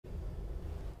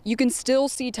You can still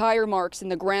see tire marks in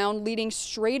the ground leading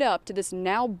straight up to this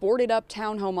now boarded up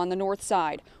townhome on the north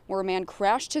side, where a man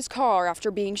crashed his car after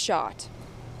being shot.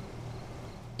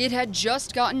 It had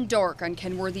just gotten dark on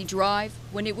Kenworthy Drive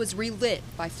when it was relit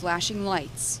by flashing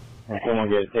lights. If someone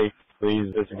gets hit,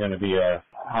 please, this is going to be a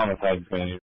homicide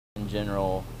scene. In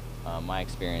general, my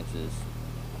experience is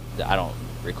that I don't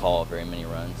recall very many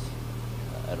runs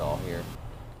at all here.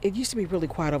 It used to be really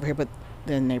quiet over here, but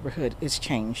the neighborhood is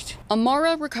changed.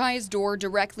 Amara Rakaya's door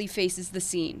directly faces the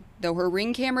scene, though her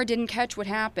Ring camera didn't catch what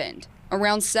happened.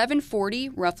 Around 7:40,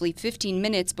 roughly 15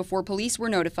 minutes before police were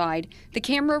notified, the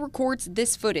camera records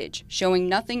this footage, showing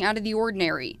nothing out of the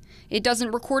ordinary. It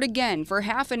doesn't record again for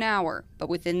half an hour, but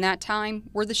within that time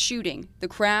were the shooting, the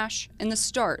crash, and the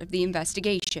start of the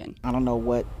investigation. I don't know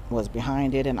what was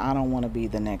behind it, and I don't want to be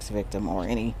the next victim or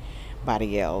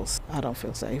anybody else. I don't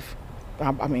feel safe.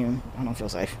 I don't feel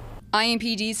safe.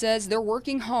 IMPD says they're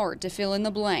working hard to fill in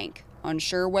the blank,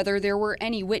 unsure whether there were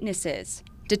any witnesses.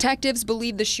 Detectives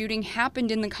believe the shooting happened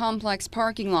in the complex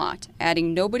parking lot,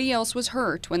 adding nobody else was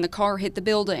hurt when the car hit the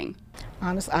building.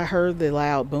 Honestly, I heard the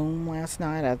loud boom last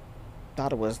night. I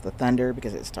thought it was the thunder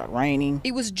because it started raining.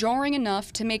 It was jarring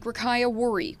enough to make Rakaya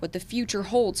worry what the future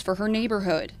holds for her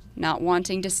neighborhood, not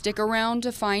wanting to stick around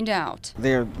to find out.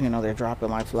 They're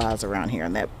dropping like flies around here,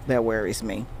 and that worries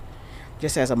me.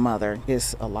 Just as a mother,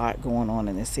 there's a lot going on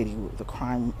in this city. The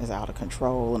crime is out of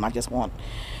control, and I just want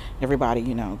everybody,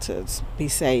 to be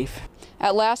safe.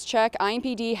 At last check,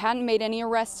 IMPD hadn't made any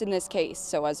arrests in this case,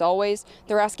 so as always,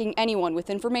 they're asking anyone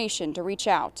with information to reach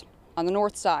out. On the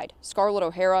north side, Scarlett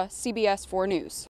O'Hara, CBS 4 News.